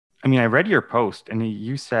I mean, I read your post and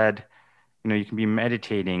you said, you can be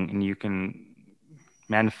meditating and you can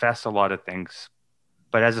manifest a lot of things.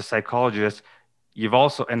 But as a psychologist, you've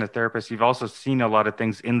also, and a therapist, you've also seen a lot of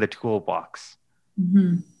things in the toolbox.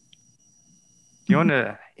 Mhm. Do you want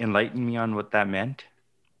to enlighten me on what that meant?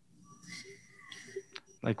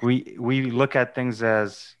 Like we look at things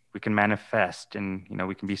as we can manifest and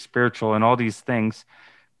we can be spiritual and all these things,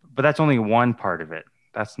 but that's only one part of it.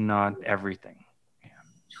 That's not everything. Yeah.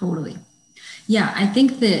 Totally. Yeah, I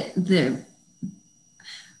think the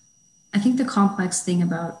complex thing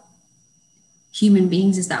about human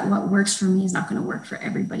beings is that what works for me is not going to work for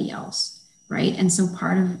everybody else, right? And so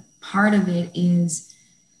part of it is,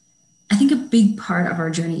 I think a big part of our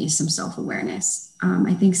journey is some self-awareness.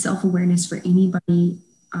 I think self-awareness for anybody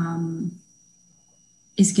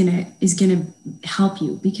is gonna help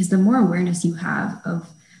you, because the more awareness you have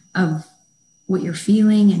of what you're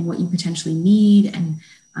feeling and what you potentially need, and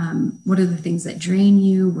what are the things that drain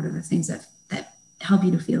you, what are the things that help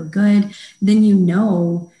you to feel good, then you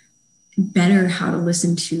know better how to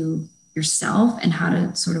listen to yourself and how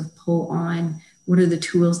to sort of pull on what are the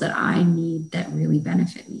tools that I need that really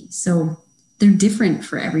benefit me. So they're different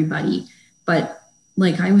for everybody. But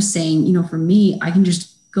like I was saying, for me, I can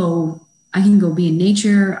go be in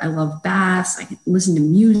nature. I love baths. I can listen to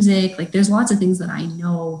music. Like there's lots of things that I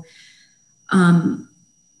know. Um,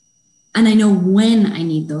 and I know when I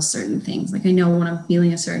need those certain things. Like I know when I'm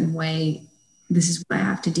feeling a certain way, this is what I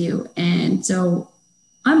have to do. And so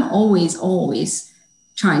I'm always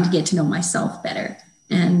trying to get to know myself better.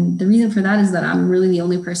 And the reason for that is that I'm really the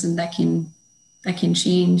only person that can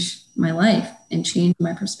change my life and change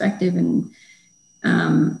my perspective and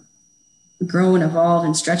um, grow and evolve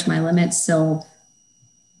and stretch my limits. So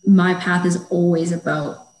my path is always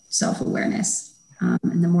about self-awareness.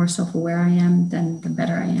 And the more self-aware I am, then the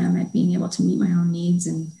better I am at being able to meet my own needs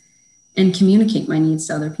and communicate my needs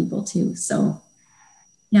to other people too. So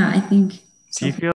yeah, I think Do you self feel